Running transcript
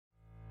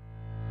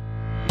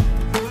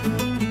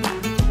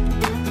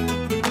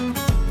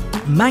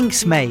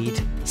Manx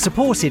Made,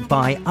 supported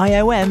by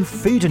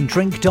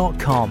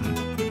iomfoodanddrink.com.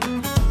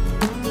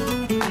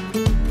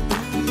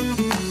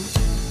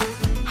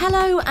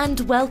 Hello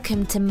and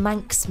welcome to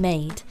Manx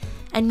Made,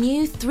 a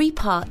new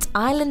 3-part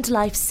island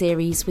life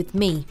series with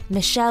me,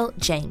 Michelle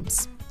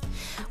James.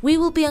 We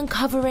will be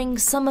uncovering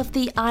some of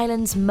the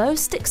island's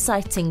most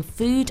exciting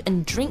food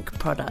and drink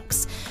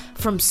products,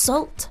 from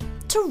salt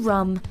to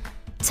rum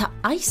to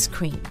ice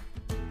cream.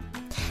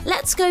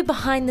 Let's go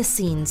behind the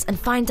scenes and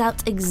find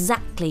out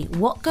exactly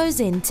what goes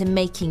into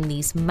making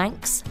these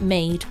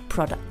Manx-made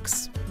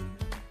products.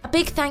 A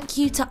big thank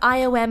you to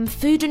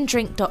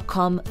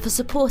iomfoodanddrink.com for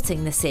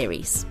supporting the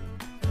series.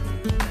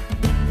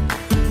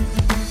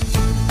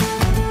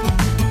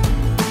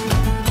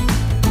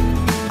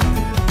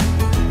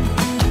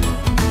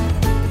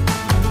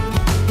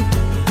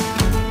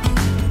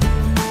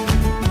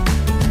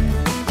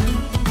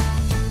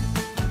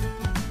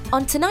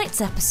 On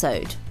tonight's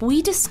episode,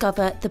 we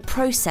discover the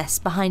process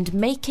behind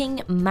making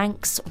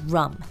Manx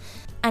rum.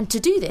 And to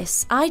do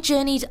this, I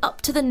journeyed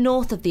up to the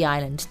north of the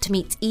island to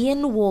meet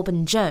Ian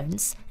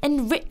Warburn-Jones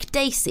and Rick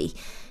Dacey,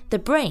 the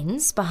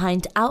brains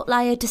behind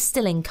Outlier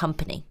Distilling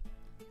Company.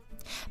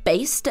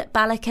 Based at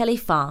Ballakelly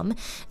Farm,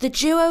 the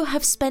duo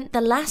have spent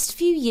the last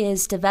few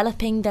years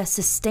developing their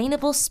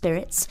sustainable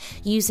spirits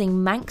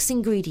using Manx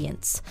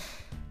ingredients.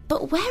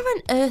 But where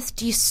on earth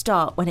do you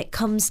start when it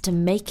comes to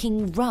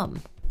making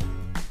rum?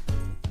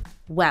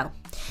 Well,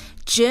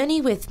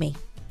 journey with me.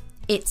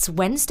 It's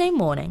Wednesday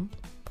morning,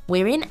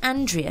 we're in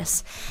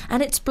Andreas,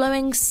 and it's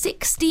blowing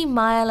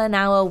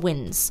 60-mile-an-hour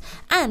winds,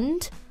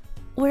 and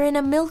we're in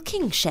a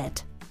milking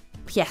shed.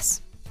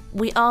 Yes,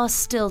 we are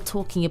still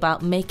talking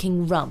about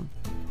making rum.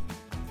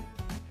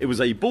 It was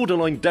a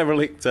borderline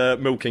derelict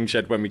milking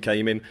shed when we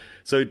came in,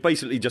 so it'd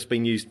basically just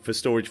been used for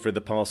storage for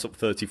the past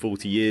 30,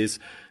 40 years.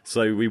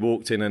 So we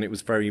walked in and it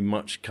was very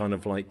much kind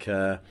of like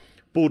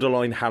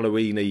borderline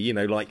Halloween-y, you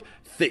know, like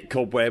thick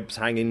cobwebs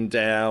hanging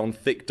down,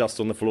 thick dust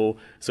on the floor.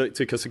 So it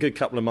took us a good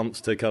couple of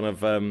months to kind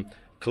of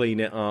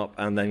clean it up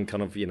and then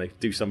kind of, you know,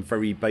 do some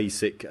very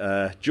basic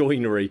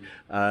joinery.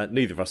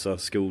 Neither of us are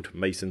skilled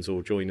masons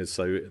or joiners,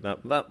 so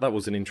that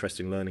was an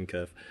interesting learning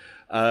curve.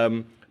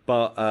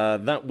 But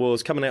that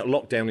was coming out of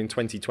lockdown in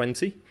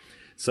 2020.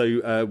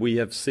 So we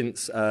have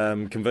since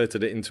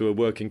converted it into a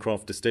working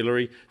craft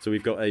distillery. So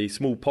we've got a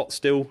small pot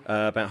still,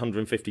 about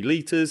 150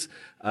 litres,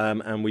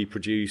 and we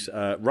produce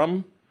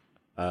rum,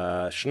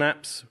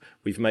 schnapps.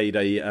 We've made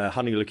a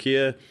honey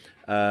liqueur,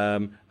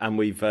 and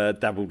we've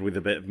dabbled with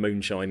a bit of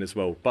moonshine as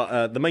well.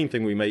 But the main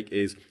thing we make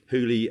is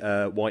Hooley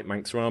White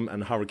Manx Rum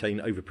and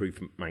Hurricane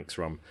Overproof Manx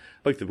Rum,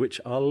 both of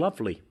which are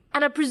lovely.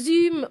 And I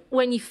presume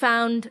when you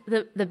found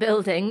the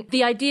building,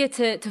 the idea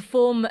to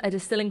form a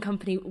distilling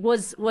company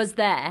was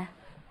there?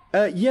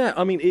 Yeah,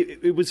 I mean,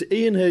 it was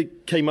Ian who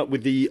came up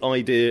with the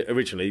idea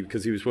originally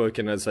because he was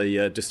working as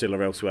a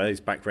distiller elsewhere. His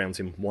background's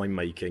in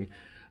winemaking.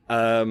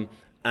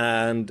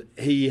 And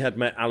he had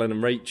met Alan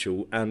and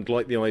Rachel and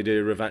liked the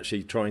idea of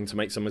actually trying to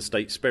make some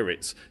estate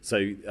spirits. So,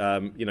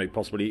 you know,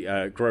 possibly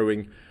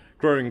growing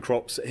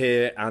crops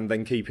here and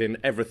then keeping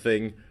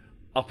everything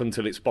up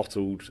until it's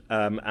bottled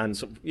and,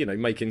 sort of, you know,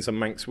 making some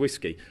Manx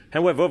whiskey.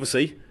 However,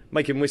 obviously,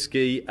 making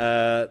whiskey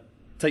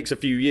takes a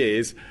few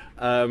years.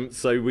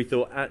 So we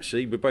thought,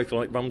 actually, we both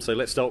like rum, so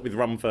let's start with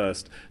rum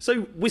first.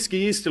 So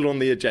whiskey is still on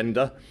the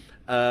agenda.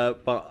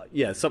 But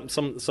yeah,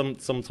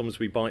 sometimes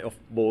we bite off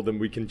more than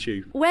we can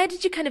chew. Where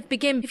did you kind of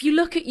begin? If you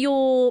look at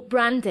your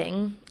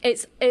branding,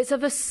 it's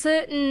of a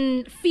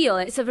certain feel.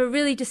 It's of a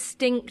really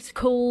distinct,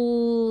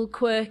 cool,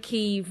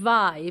 quirky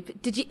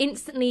vibe. Did you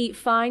instantly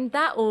find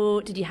that,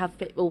 or did you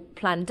have it all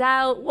planned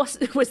out? Was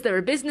there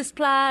a business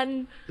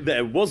plan?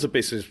 There was a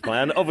business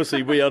plan.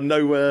 Obviously, we are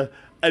nowhere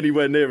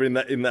anywhere near in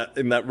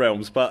that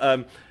realms.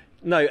 But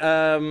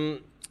no.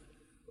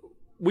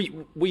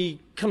 We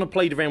kind of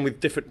played around with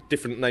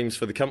different names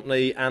for the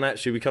company, and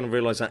actually we kind of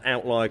realised that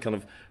Outlier kind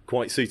of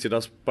quite suited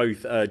us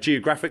both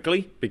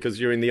geographically, because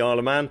you're in the Isle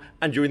of Man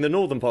and you're in the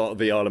northern part of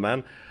the Isle of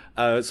Man,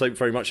 so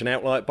very much an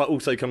outlier, but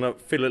also kind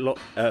of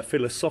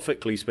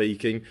philosophically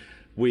speaking,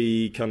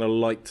 we kind of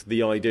liked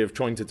the idea of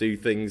trying to do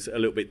things a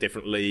little bit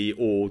differently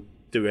or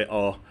do it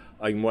our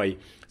own way.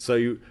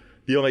 So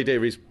the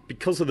idea is,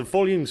 because of the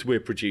volumes we're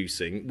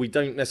producing, we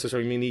don't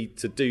necessarily need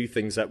to do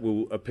things that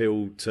will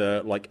appeal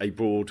to like a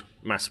broad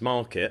mass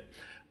market,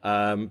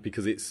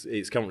 because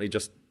it's currently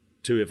just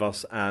two of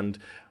us, and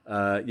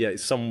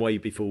it's some way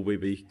before we'll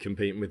be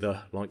competing with the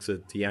likes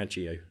of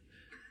Diageo.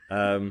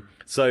 In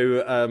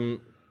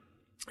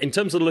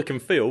terms of the look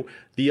and feel,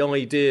 the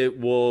idea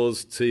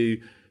was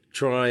to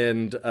try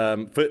and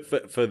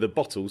for the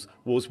bottles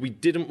was we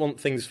didn't want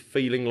things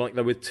feeling like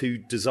they were too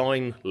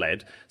design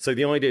led. So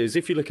the idea is,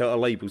 if you look at our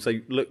labels,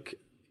 they look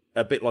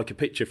a bit like a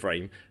picture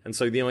frame, and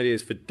so the idea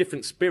is for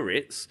different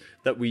spirits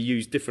that we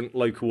use different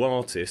local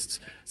artists.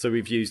 So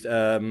we've used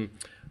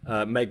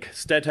Meg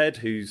Steadhead,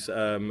 who's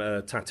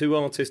a tattoo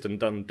artist and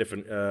done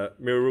different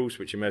murals,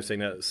 which you may have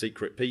seen at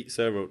Secret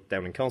Pizza or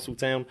down in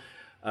Castletown.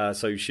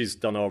 So she's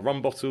done our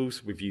rum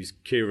bottles. We've used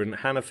Kieran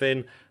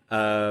Hannafin,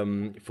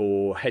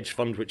 for Hedge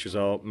Fund, which is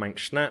our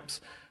Manx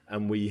Schnapps,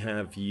 and we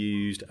have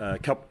used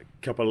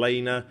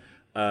Capelena,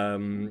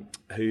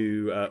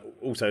 who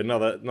also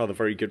another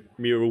very good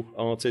mural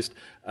artist,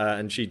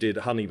 and she did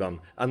Honey Bun,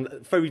 and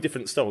very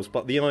different styles.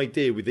 But the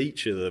idea with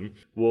each of them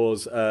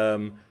was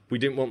we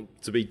didn't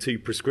want to be too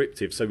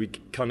prescriptive, so we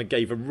kind of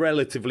gave a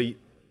relatively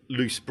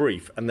loose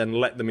brief and then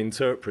let them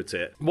interpret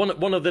it. One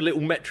of the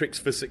little metrics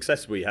for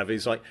success we have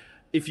is like,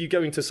 if you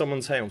go into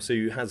someone's house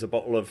who has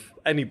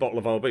any bottle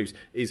of our booze,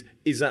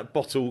 is that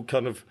bottle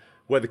kind of,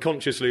 whether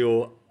consciously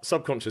or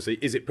subconsciously,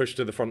 is it pushed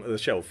to the front of the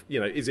shelf? You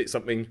know, is it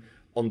something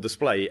on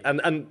display?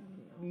 And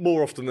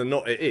more often than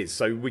not, it is.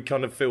 So we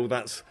kind of feel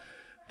that's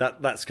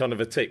kind of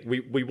a tick.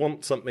 We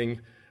want something.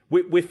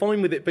 We're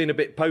fine with it being a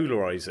bit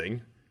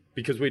polarising,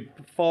 because we'd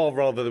far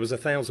rather there was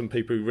 1,000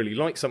 people who really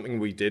liked something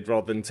we did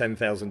rather than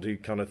 10,000 who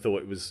kind of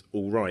thought it was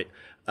all right.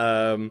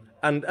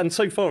 And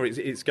so far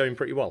it's going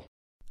pretty well.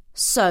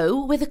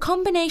 So, with a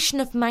combination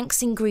of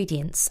Manx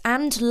ingredients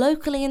and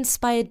locally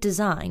inspired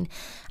design,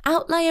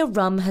 Outlier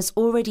Rum has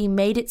already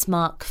made its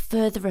mark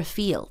further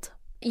afield.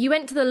 You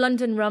went to the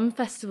London Rum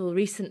Festival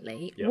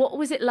recently. Yep. What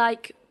was it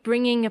like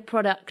bringing a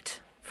product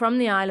from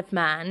the Isle of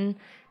Man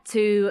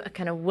to a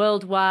kind of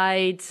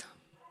worldwide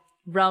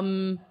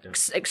rum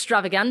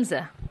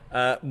extravaganza?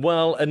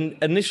 Well,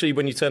 initially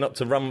when you turn up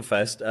to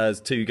Rumfest as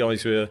two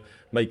guys who are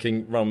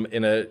making rum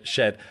in a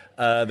shed,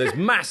 there's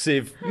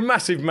massive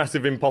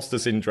imposter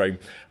syndrome.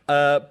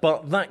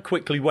 But that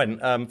quickly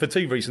went for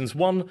two reasons.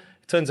 One,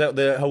 it turns out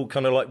the whole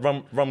kind of like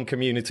rum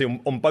community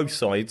on both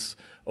sides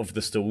of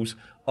the stalls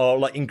are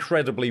like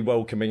incredibly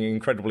welcoming,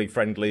 incredibly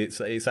friendly.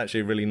 It's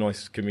actually a really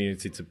nice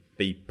community to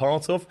be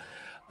part of.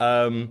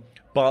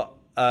 But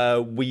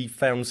we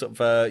found sort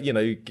of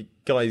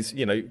guys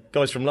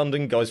from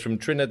London, guys from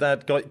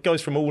Trinidad,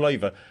 guys from all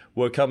over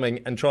were coming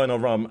and trying our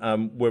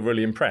rum. Were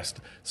really impressed.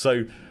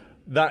 So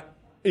that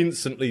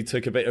instantly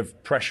took a bit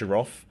of pressure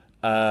off.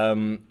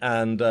 And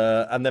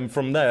then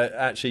from there,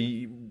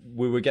 actually,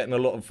 we were getting a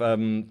lot of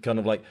kind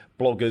of like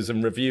bloggers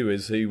and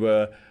reviewers who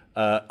were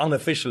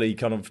unofficially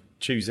kind of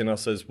choosing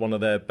us as one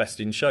of their best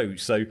in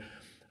shows. So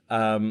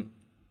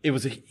it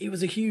was a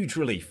huge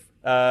relief.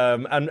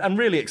 And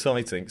really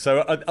exciting.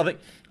 So I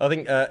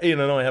think Ian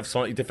and I have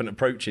slightly different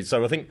approaches.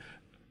 So I think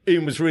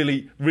Ian was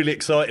really, really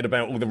excited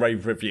about all the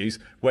rave reviews,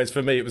 whereas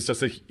for me it was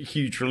just a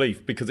huge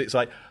relief, because it's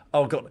like,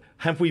 oh God,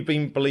 have we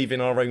been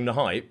believing our own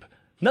hype?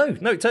 No,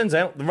 it turns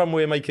out the rum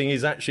we're making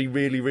is actually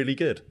really, really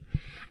good.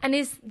 And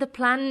is the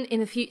plan in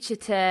the future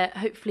to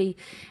hopefully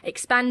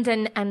expand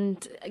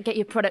and get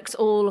your products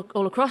all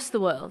across the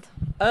world?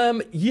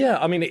 Yeah,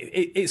 I mean,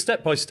 it's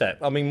step by step.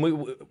 I mean,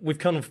 we've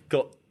kind of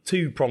got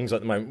two prongs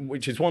at the moment,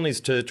 which is one is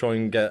to try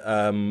and get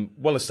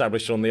well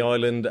established on the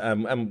island,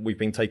 and we've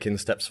been taking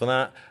steps for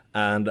that,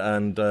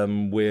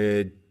 and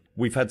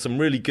we've had some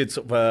really good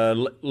sort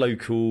of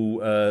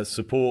local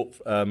support.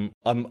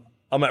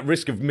 I'm at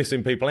risk of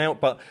missing people out,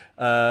 but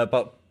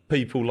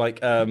people like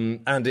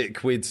Andy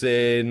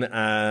Quidzin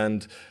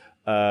and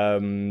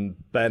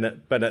Ben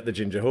at the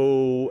Ginger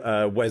Hall,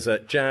 Wes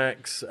at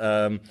Jack's,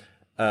 and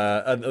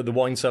the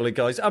wine cellar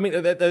guys. I mean,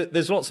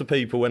 there's lots of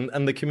people,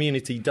 and the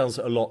community does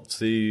a lot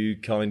to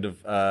kind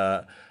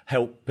of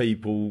help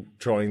people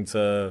trying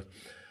to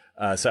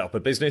set up a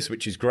business,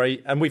 which is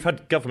great. And we've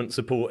had government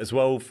support as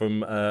well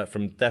from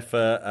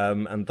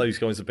DEFRA, and those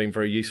guys have been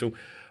very useful.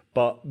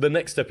 But the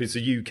next step is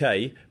the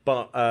UK,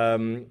 but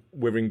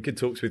we're in good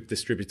talks with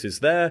distributors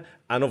there,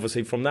 and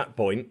obviously from that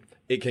point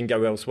it can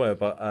go elsewhere.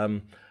 But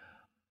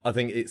I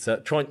think it's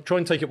try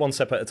and take it one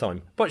step at a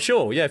time. But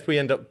sure, yeah, if we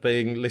end up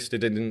being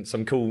listed in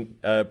some cool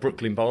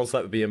Brooklyn bars,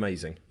 that would be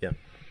amazing. Yeah.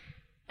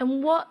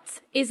 And what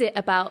is it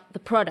about the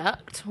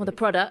product or the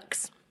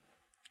products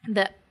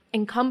that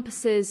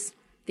encompasses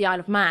the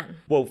Isle of Man?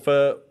 Well,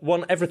 for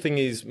one, everything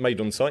is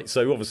made on site.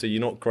 So obviously you're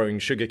not growing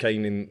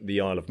sugarcane in the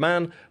Isle of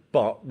Man,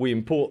 but we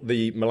import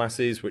the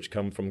molasses, which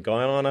come from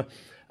Guyana,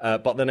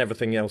 but then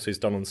everything else is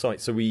done on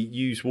site. So we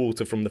use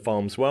water from the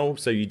farm as well.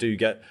 So you do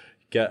get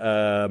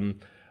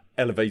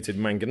elevated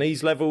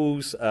manganese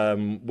levels,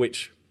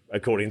 which,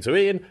 according to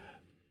Ian,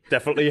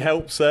 definitely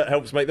helps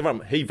make the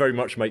rum. He very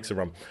much makes the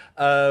rum.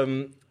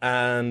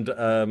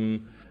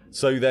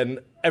 So then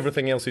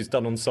everything else is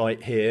done on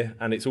site here,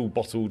 and it's all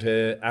bottled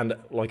here. And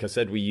like I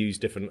said, we use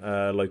different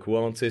local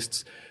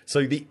artists.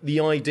 So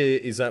the idea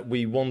is that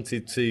we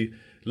wanted to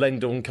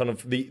lend on kind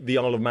of the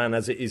Isle of Man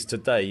as it is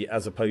today,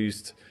 as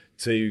opposed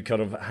to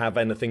kind of have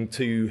anything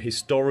too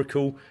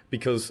historical,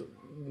 because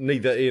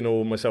neither Ian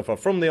or myself are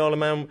from the Isle of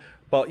Man,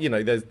 but you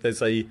know,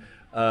 there's a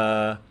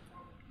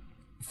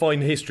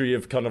fine history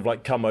of kind of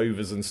like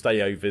come-overs and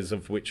stay-overs,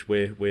 of which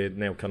we're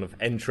now kind of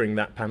entering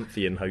that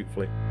pantheon,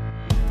 hopefully.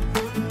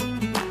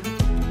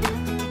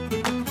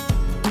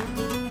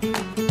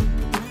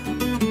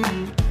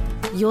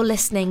 You're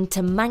listening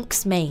to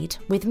Manx Made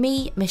with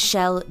me,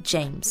 Michelle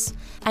James,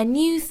 a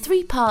new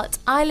 3-part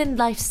Island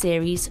Life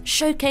series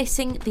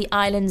showcasing the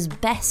island's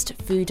best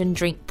food and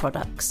drink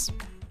products.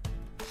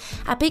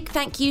 A big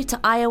thank you to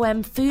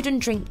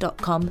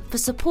IOMfoodanddrink.com for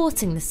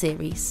supporting the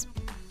series.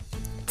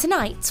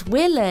 Tonight,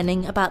 we're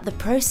learning about the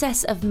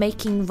process of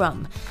making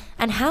rum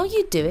and how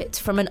you do it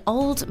from an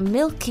old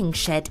milking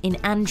shed in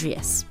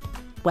Andreas.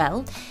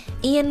 Well,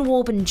 Ian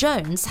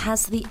Warburton-Jones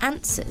has the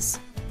answers.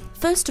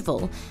 First of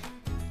all,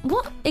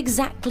 what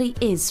exactly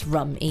is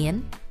rum,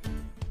 Ian?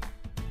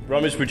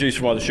 Rum is produced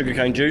from either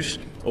sugarcane juice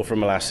or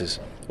from molasses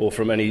or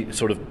from any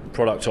sort of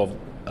product of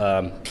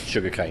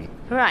sugarcane.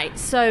 Right,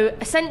 so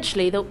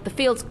essentially the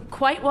field's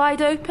quite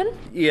wide open?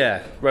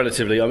 Yeah,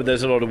 relatively. I mean,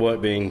 there's a lot of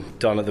work being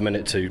done at the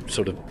minute to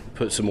sort of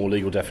put some more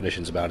legal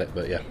definitions about it,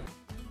 but yeah.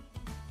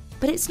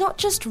 But it's not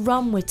just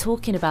rum we're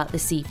talking about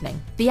this evening.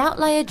 The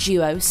Outlier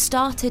duo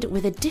started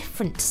with a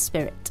different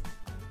spirit.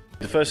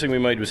 The first thing we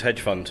made was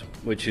Hedge Fund,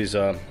 which is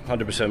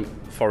 100%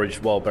 foraged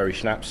wild berry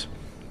schnapps.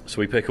 So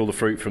we pick all the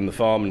fruit from the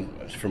farm,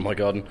 and from my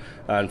garden,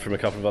 and from a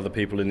couple of other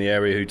people in the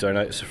area who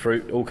donate us the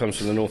fruit. It all comes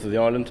from the north of the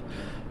island.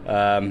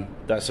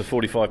 That's a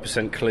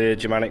 45% clear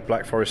Germanic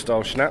Black Forest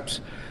style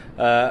schnapps,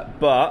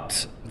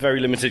 but very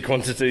limited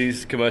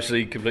quantities,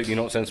 commercially completely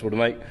not sensible to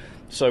make.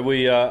 So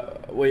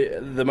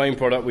the main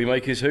product we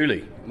make is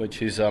Hooley,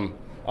 which is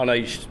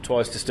unaged,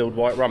 twice distilled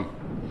white rum.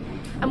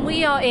 And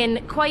we are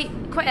in quite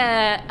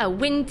a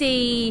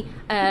windy,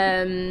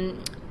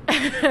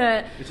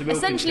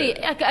 essentially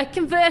a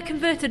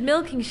converted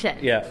milking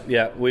shed. Yeah.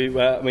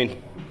 I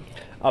mean,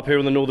 up here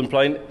on the Northern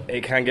Plain,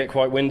 it can get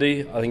quite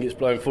windy. I think it's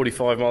blowing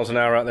 45 miles an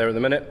hour out there at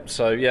the minute.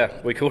 So yeah,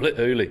 we call it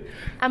Hooley.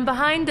 And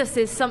behind us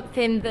is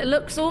something that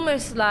looks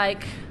almost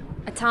like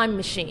a time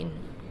machine.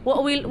 What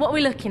are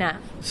we looking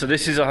at? So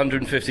this is a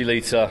 150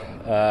 litre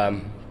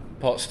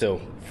pot still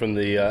from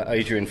the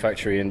Adrian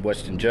factory in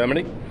Western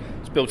Germany.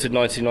 It's built in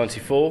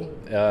 1994.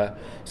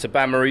 It's a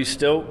bain-marie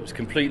still. It's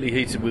completely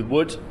heated with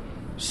wood.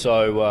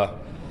 So,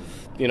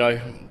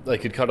 they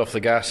could cut off the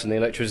gas and the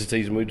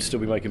electricity and we'd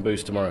still be making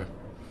booze tomorrow.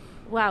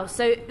 Wow,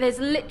 so there's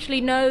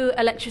literally no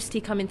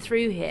electricity coming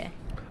through here?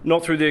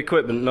 Not through the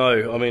equipment,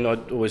 no. I mean, I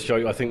always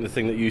joke, I think the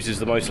thing that uses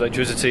the most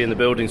electricity in the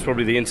building is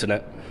probably the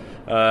internet.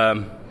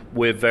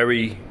 We're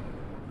very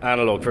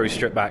analogue, very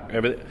stripped back.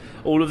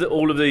 All of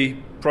the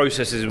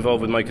processes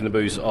involved with making the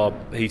booze are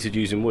heated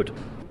using wood.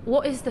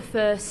 What is the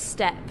first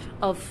step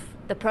of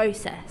the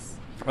process?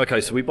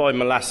 Okay, so we buy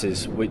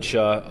molasses, which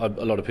a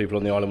lot of people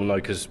on the island will know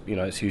because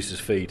it's used as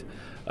feed.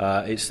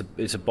 It's a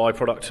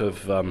byproduct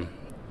of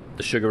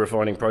the sugar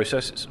refining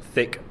process. It's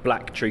thick,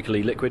 black,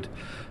 treacly liquid.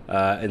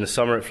 In the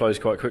summer, it flows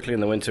quite quickly.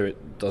 In the winter,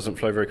 it doesn't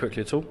flow very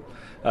quickly at all.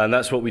 And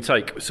that's what we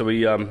take. So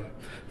we,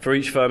 for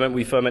each ferment,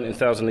 we ferment in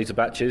 1,000 litre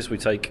batches. We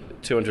take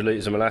 200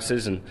 litres of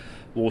molasses and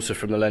water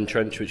from the Len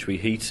Trench, which we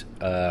heat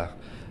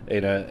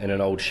in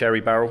an old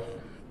sherry barrel.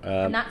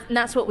 And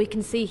that's what we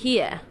can see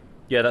here.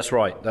 Yeah, that's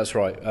right.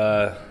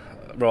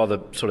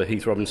 Rather sort of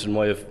Heath Robinson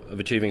way of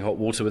achieving hot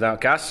water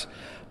without gas,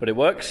 but it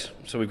works.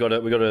 So we've got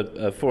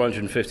a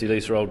 450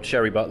 litre old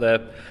sherry butt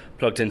there,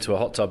 plugged into a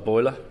hot tub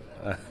boiler.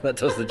 That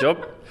does the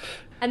job.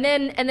 And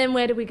then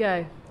where do we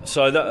go?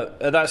 So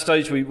at that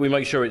stage, we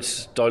make sure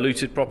it's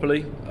diluted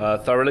properly,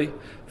 thoroughly.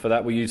 For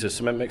that, we use a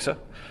cement mixer.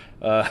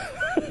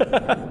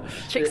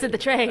 Tricks of the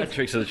trade.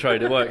 Tricks of the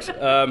trade. It works.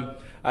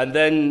 And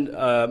then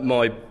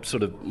my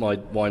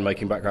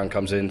winemaking background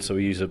comes in, so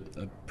we use a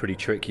pretty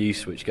trick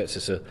yeast, which gets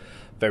us a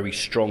very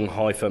strong,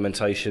 high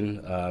fermentation.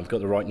 We've got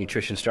the right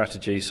nutrition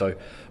strategy, so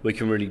we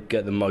can really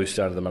get the most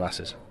out of the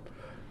molasses.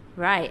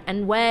 Right,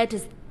 and where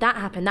does that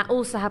happen? That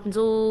also happens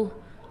all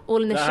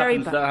in the sherry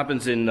bar? That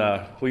happens in,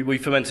 we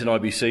ferment in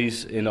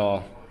IBCs in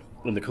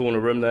the corner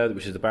room there,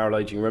 which is the barrel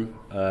aging room.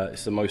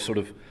 It's the most sort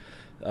of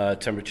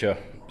temperature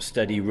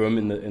steady room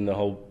in the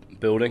whole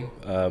building.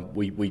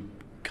 We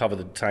cover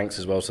the tanks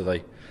as well so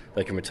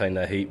they can retain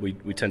their heat.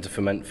 We tend to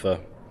ferment for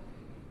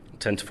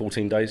 10 to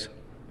 14 days,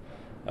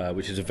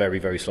 which is a very,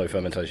 very slow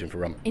fermentation for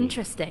rum.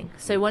 Interesting.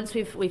 So once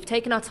we've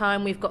taken our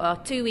time, we've got our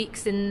 2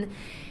 weeks in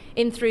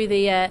through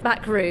the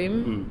back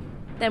room,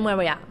 then where are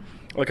we at?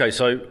 Okay,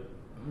 so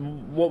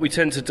what we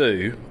tend to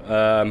do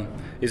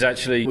is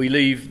actually we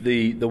leave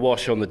the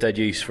wash on the dead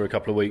yeast for a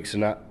couple of weeks,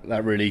 and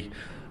that really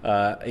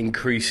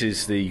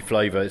increases the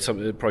flavour. It's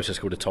a process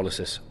called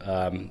autolysis,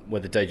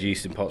 where the dead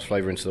yeast imparts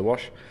flavour into the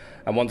wash.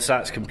 And once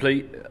that's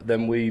complete,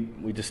 then we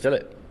distill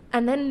it.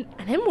 And then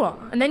what?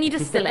 And then you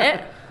distill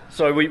it?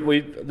 So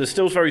the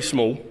still's very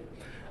small.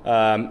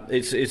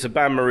 It's a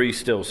bain-marie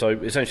still. So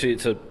essentially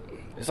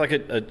it's like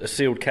a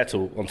sealed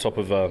kettle on top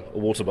of a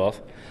water bath.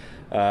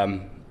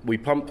 We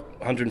pump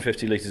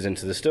 150 litres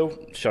into the still,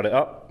 shut it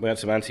up. We add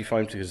some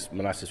anti-foam because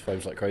molasses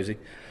foams like crazy.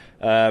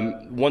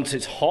 Once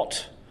it's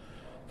hot,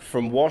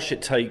 from wash,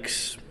 it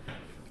takes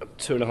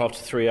 2.5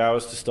 to 3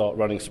 hours to start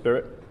running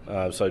spirit.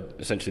 So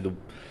essentially,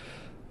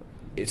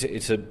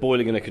 it's a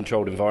boiling in a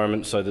controlled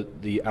environment, so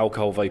that the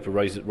alcohol vapour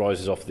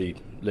rises off the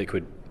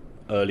liquid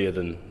earlier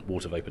than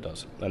water vapour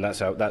does, and that's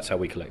how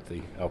we collect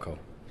the alcohol.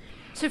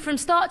 So from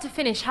start to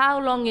finish, how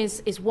long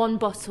is one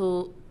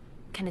bottle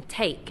kind of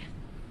take?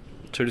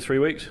 2 to 3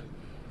 weeks. So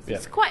yeah.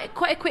 It's quite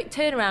a quick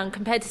turnaround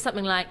compared to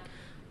something like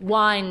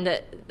wine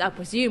that I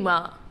presume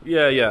are.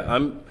 Yeah.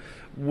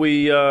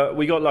 We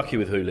got lucky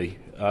with Hooley.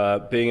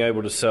 Being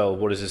able to sell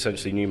what is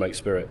essentially new make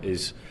spirit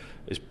is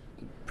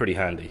pretty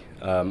handy.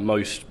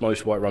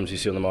 Most white rums you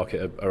see on the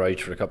market are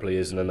aged for a couple of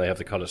years and then they have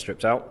the colour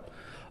stripped out.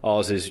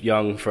 Ours is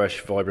young,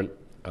 fresh, vibrant,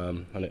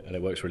 and it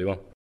works really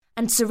well.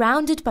 And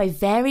surrounded by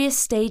various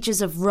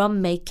stages of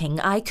rum making,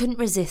 I couldn't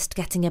resist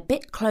getting a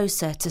bit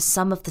closer to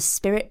some of the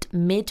spirit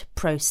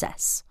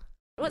mid-process.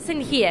 What's in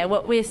here?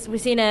 What we're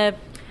seeing a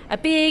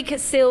big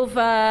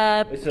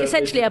silver,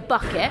 essentially a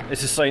bucket.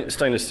 It's a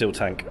stainless steel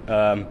tank.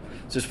 So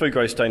it's food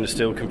grade stainless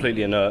steel,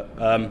 completely inert.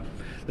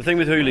 The thing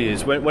with Hooley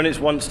is when it's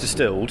once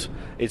distilled,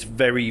 it's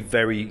very,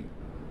 very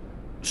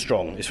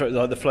strong. It's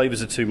like the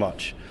flavours are too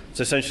much.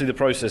 So essentially the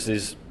process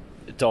is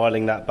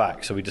dialing that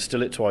back. So we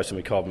distill it twice and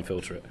we carbon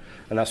filter it.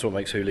 And that's what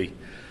makes Hooley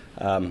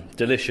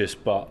delicious,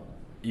 but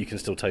you can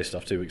still taste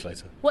stuff 2 weeks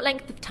later. What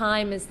length of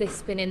time has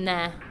this been in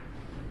there?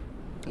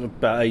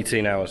 About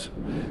 18 hours.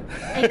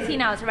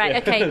 18 hours, right,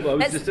 okay. Well, I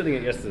was distilling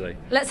it yesterday.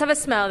 Let's have a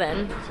smell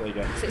then. So there you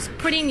go. So it's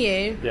pretty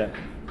new. Yeah.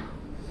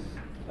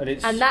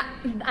 And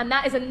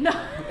that is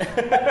enough.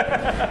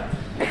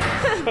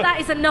 That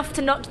is enough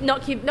to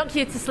knock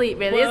you to sleep,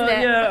 really, isn't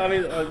it? Yeah, I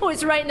mean...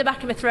 it's right in the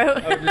back of my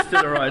throat. It's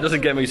still alright, it doesn't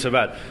get me so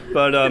bad.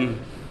 But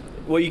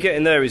what you get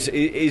in there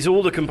is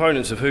all the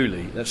components of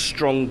Hooley. That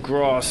strong,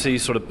 grassy,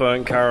 sort of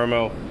burnt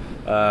caramel,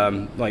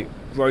 like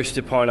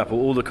roasted pineapple,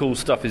 all the cool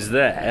stuff is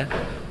there,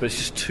 but it's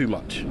just too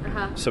much.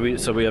 So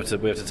we have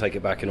to take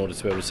it back in order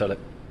to be able to sell it.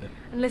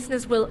 And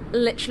listeners will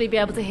literally be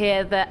able to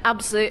hear the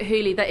absolute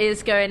Hooley that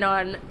is going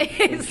on.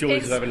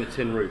 Joys of having a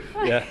tin roof.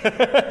 Yeah.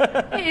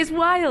 It is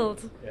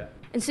wild. Yeah.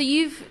 And so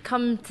you've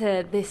come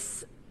to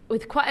this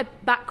with quite a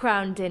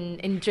background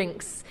in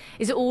drinks.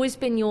 Has it always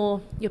been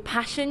your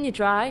passion, your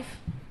drive?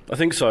 I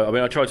think so. I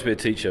mean, I tried to be a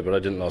teacher, but I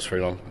didn't last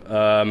very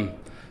long.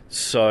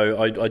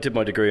 So I did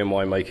my degree in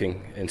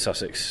winemaking in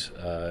Sussex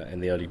in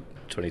the early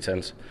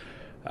 2010s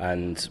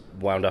and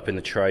wound up in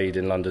the trade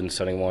in London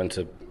selling wine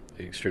to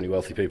extremely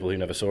wealthy people who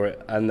never saw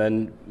it, and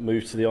then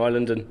moved to the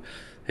island, and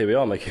here we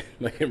are making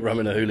rum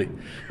in a Hooley.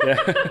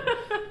 Yeah.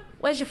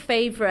 Where's your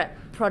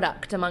favourite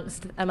product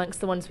amongst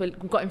the ones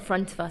we've got in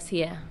front of us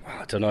here?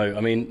 I don't know.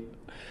 I mean,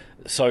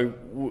 so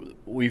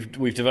we've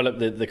developed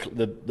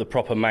the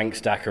proper Manx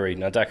daiquiri.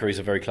 Now, daiquiri is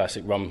a very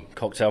classic rum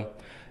cocktail.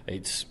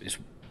 It's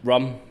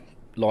rum,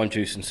 lime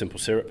juice, and simple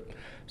syrup.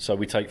 So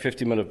we take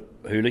 50 ml of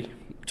Hooley,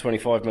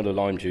 25 ml of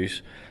lime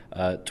juice,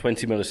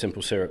 20 ml of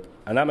simple syrup,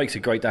 and that makes a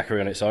great daiquiri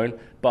on its own.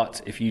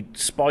 But if you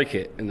spike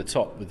it in the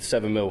top with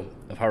 7 ml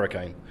of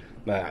Hurricane,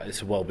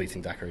 it's a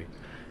world-beating daiquiri.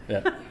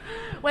 Yeah.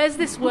 Where's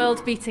this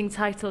world-beating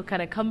title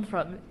kind of come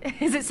from?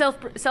 Is it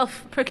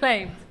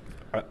self-proclaimed?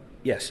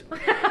 Yes.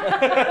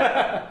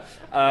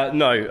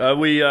 No,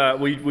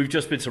 we've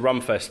just been to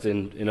Rumfest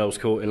in Earl's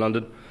Court in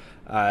London,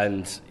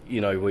 and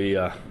we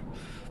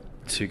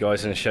two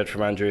guys in a shed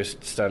from Andreas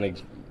standing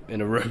in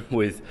a room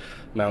with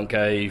Mount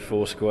Gay,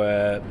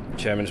 Foursquare,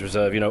 Chairman's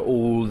Reserve,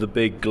 all the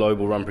big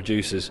global rum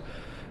producers.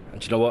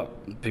 And you know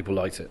what? People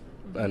liked it,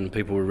 and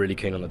people were really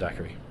keen on the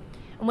daiquiri.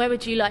 And where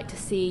would you like to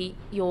see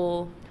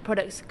your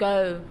products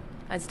go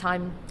as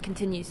time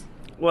continues?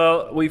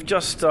 Well, we've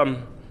just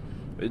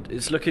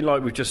it's looking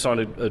like we've just signed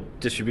a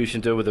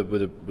distribution deal with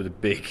a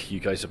big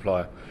UK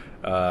supplier.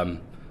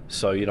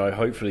 So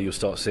hopefully you'll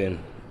start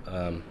seeing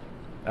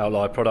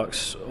Outlier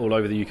products all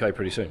over the UK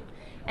pretty soon.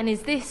 And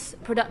is this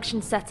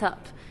production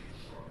setup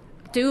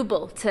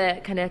doable to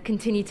kind of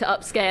continue to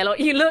upscale? Or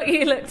you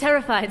look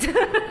terrified.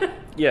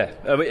 Yeah,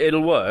 I mean,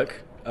 it'll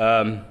work.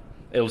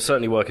 It'll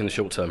certainly work in the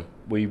short term.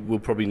 We will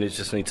probably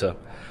just need to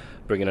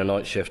bring in a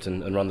night shift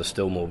and run the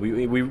still more.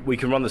 We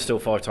can run the still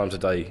 5 times a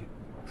day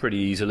pretty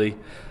easily.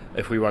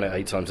 If we run it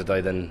 8 times a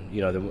day, then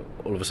then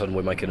all of a sudden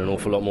we're making an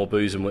awful lot more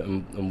booze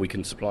and we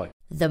can supply.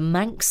 The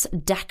Manx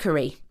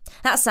Daiquiri.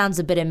 That sounds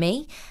a bit of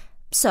me.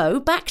 So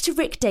back to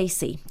Rick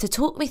Dacey to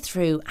talk me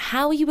through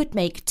how you would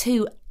make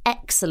 2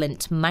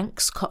 excellent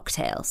Manx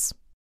cocktails.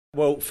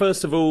 Well,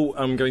 first of all,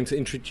 I'm going to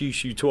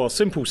introduce you to our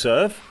simple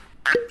serve.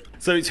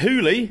 So it's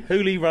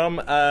Hooley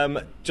rum,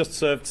 just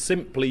served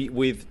simply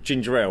with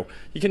ginger ale.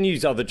 You can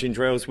use other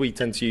ginger ales. We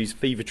tend to use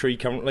Fever Tree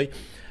currently.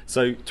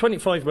 So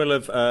 25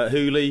 ml of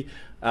Hooley,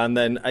 and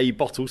then a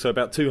bottle, so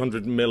about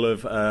 200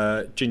 ml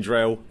of ginger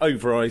ale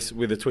over ice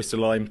with a twist of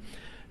lime.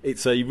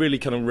 It's a really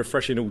kind of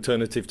refreshing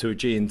alternative to a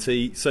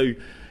G&T. So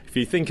if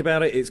you think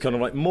about it, it's kind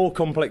of like more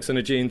complex than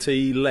a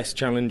G&T, less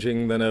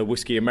challenging than a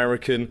whiskey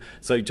American.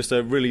 So just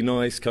a really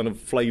nice kind of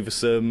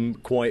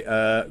flavoursome,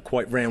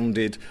 quite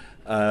rounded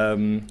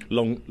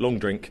long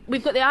drink.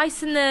 We've got the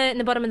ice in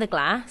the bottom of the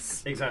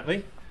glass.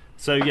 Exactly.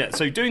 So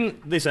so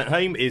doing this at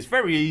home is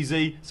very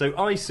easy. So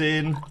ice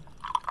in,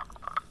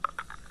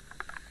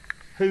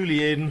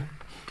 Hooley in,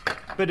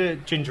 bit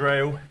of ginger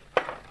ale,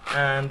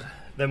 and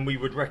then we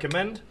would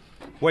recommend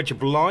wedge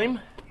of lime.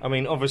 I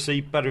mean, obviously,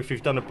 better if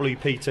you've done a Blue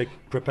Peter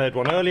prepared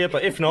one earlier,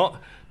 but if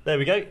not, there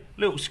we go.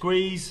 Little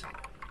squeeze,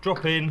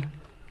 drop in,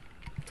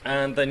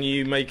 and then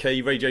you make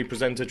a radio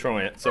presenter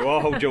try it. So I'll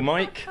hold your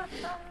mic.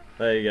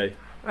 There you go.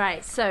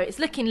 Right, so it's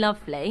looking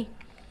lovely.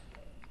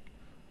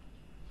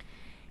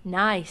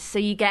 Nice. So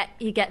you get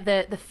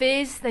the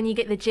fizz, then you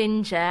get the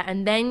ginger,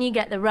 and then you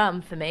get the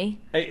rum for me.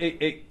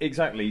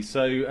 Exactly.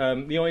 So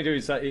the idea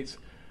is that it's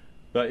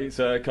but it's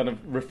kind of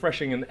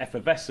refreshing and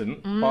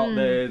effervescent. But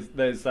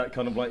there's that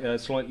kind of like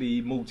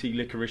slightly malty,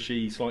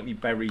 licoricey, slightly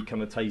berry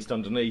kind of taste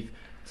underneath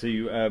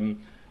to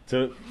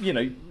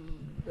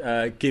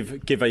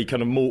give a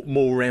kind of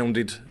more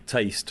rounded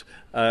taste.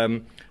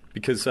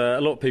 Because a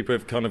lot of people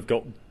have kind of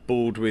got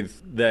bored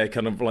with their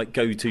kind of like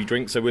go-to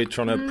drink, so we're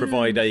trying to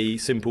provide a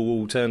simple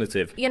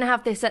alternative. You're going to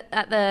have this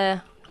at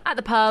the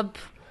pub,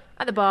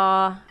 at the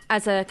bar,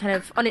 as a kind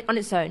of on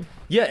its own.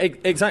 Yeah,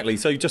 exactly.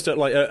 So just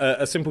like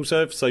a simple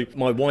serve. So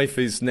my wife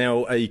is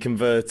now a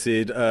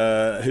converted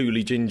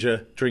Hooley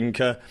ginger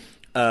drinker.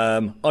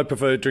 I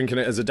prefer drinking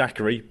it as a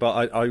daiquiri,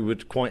 but I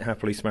would quite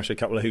happily smash a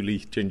couple of Hooley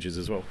gingers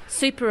as well.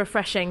 Super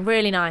refreshing,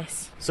 really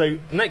nice. So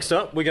next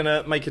up, we're going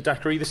to make a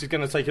daiquiri. This is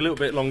going to take a little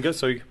bit longer,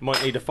 so you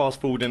might need a fast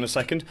forward in a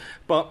second.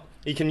 But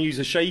you can use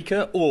a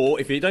shaker,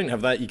 or if you don't have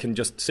that, you can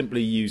just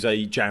simply use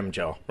a jam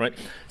jar, right?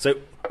 So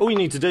all you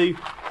need to do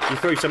is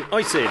throw some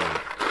ice in.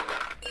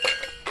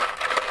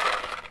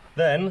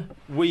 Then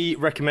we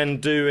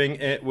recommend doing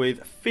it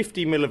with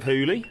 50 ml of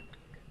Hooley,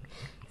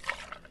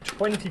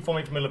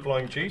 25 ml of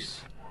lime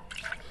juice,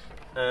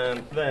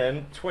 and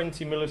then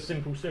 20 ml of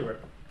simple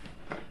syrup.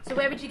 So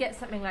where would you get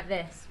something like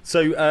this?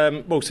 So,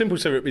 simple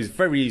syrup is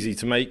very easy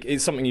to make.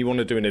 It's something you want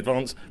to do in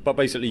advance, but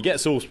basically you get a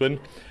saucepan,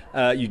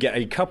 you get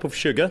a cup of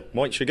sugar,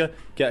 white sugar,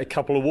 get a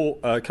cup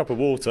of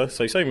water,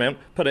 so same amount,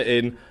 put it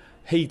in,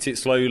 heat it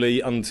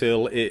slowly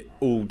until it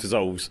all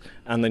dissolves,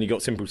 and then you've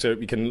got simple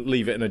syrup. You can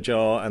leave it in a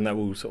jar, and that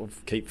will sort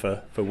of keep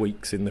for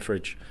weeks in the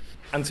fridge.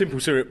 And simple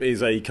syrup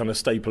is a kind of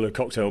staple of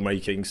cocktail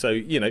making, so,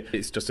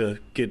 it's just a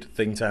good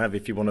thing to have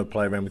if you want to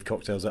play around with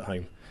cocktails at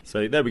home.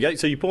 So there we go.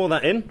 So you pour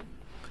that in,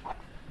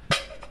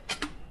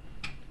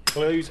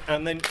 close,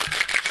 and then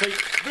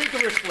shake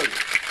vigorously.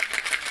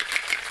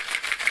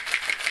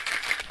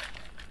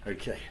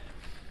 Okay.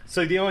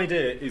 So the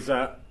idea is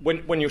that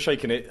when you're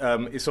shaking it,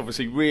 it's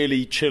obviously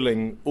really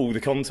chilling all the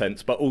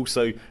contents, but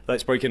also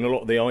that's breaking a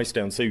lot of the ice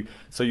down. So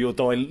you're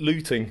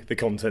diluting the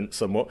contents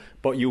somewhat,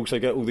 but you also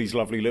get all these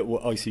lovely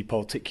little icy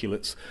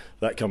particulates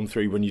that come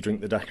through when you drink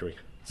the daiquiri.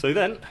 So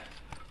then,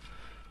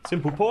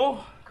 simple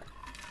pour.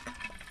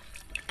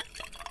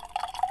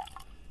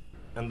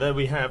 And there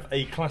we have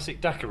a classic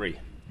daiquiri.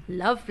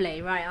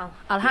 Lovely. Right,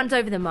 I'll hand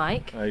over the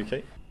mic.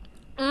 Okay.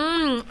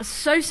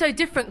 So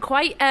different.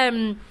 Quite.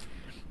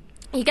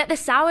 You get the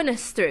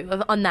sourness through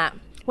on that.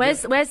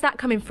 Where's that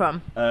coming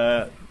from?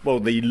 Well,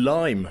 the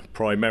lime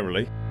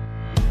primarily.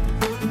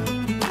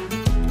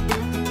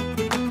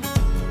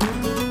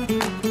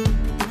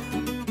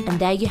 And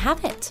there you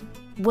have it.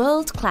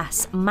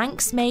 World-class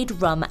Manx-made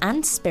rum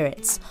and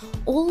spirits,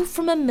 all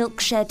from a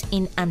milkshed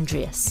in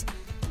Andreas.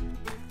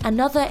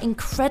 Another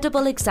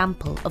incredible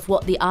example of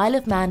what the Isle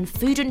of Man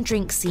food and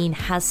drink scene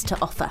has to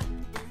offer.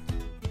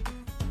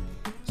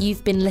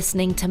 You've been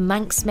listening to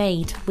Manx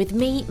Made with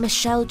me,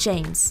 Michelle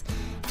James.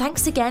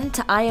 Thanks again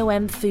to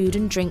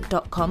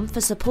iomfoodanddrink.com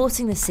for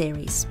supporting the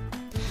series.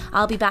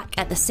 I'll be back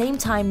at the same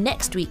time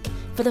next week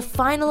for the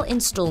final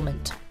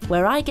instalment,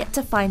 where I get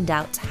to find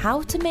out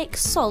how to make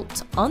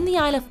salt on the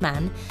Isle of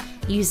Man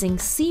using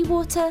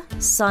seawater,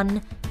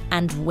 sun,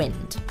 and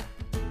wind.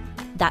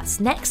 That's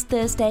next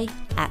Thursday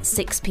at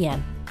 6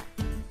 p.m.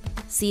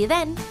 See you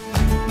then.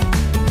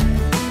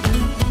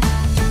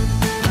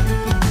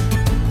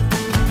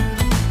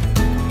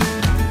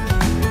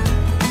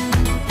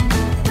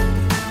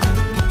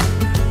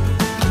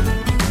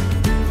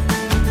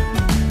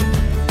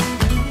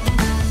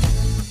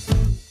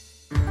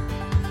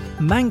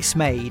 Manx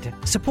Made,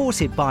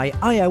 supported by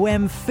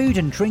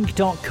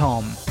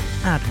iomfoodanddrink.com.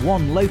 Add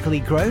one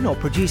locally grown or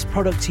produced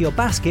product to your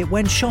basket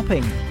when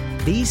shopping.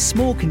 These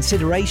small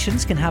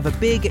considerations can have a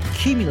big,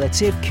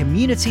 cumulative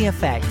community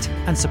effect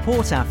and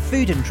support our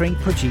food and drink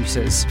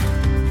producers.